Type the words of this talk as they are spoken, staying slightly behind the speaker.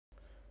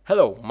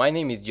Hello, my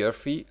name is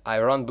Györfi, I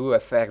run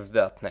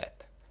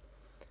bluefx.net.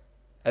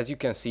 As you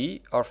can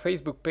see, our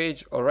Facebook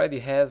page already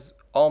has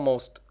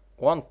almost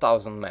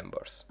 1000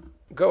 members.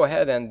 Go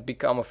ahead and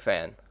become a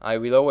fan. I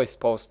will always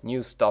post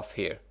new stuff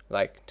here,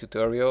 like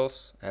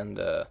tutorials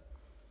and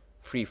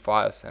free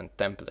files and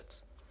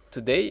templates.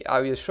 Today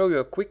I will show you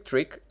a quick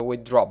trick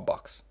with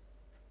DropBox.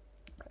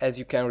 As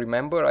you can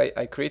remember,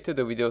 I created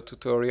a video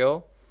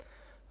tutorial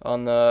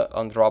on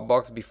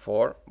DropBox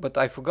before, but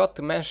I forgot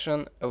to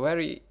mention a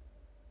very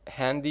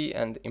handy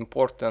and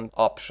important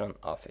option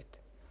of it,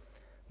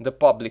 the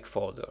public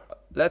folder.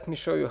 Let me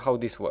show you how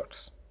this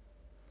works.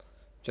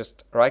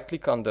 Just right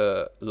click on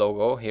the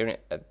logo here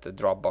at the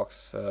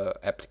DropBox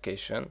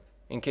application.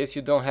 In case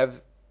you don't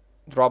have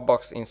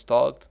DropBox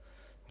installed,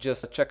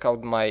 just check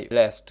out my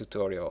last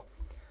tutorial.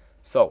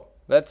 So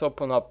let's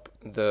open up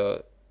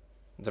the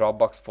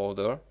DropBox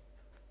folder.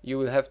 You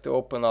will have to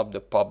open up the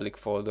public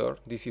folder.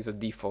 This is a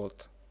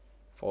default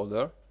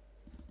folder.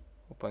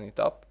 Open it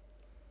up.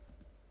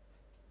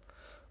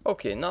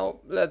 Okay, now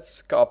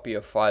let's copy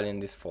a file in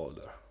this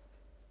folder.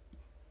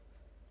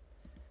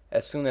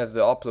 As soon as the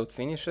upload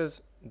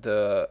finishes,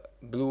 the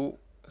blue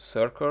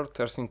circle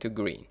turns into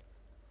green.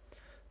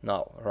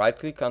 Now right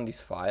click on this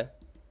file,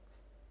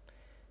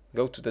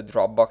 go to the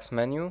Dropbox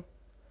menu,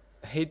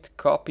 hit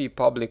copy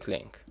public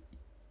link.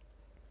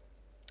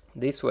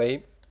 This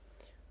way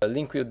a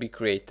link will be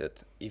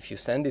created. If you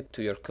send it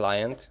to your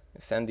client,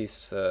 send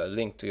this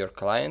link to your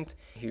client,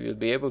 he will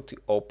be able to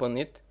open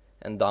it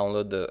and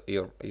download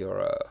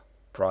your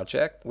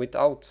project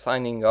without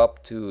signing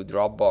up to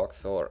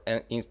Dropbox or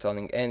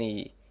installing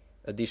any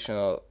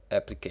additional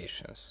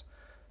applications.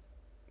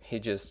 He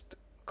just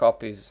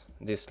copies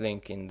this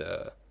link in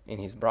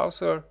his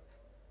browser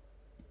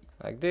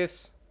like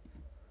this,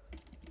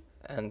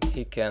 and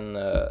he can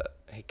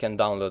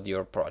download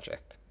your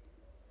project.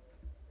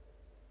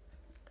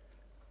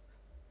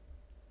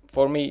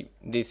 For me,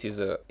 this is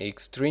an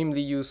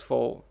extremely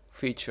useful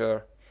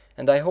feature,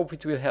 and I hope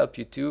it will help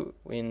you too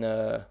in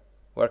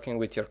working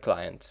with your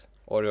clients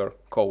or your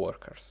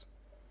co-workers.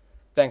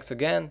 Thanks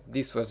again,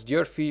 this was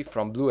Györfi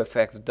from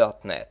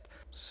bluefx.net.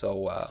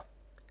 So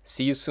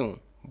see you soon,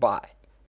 bye.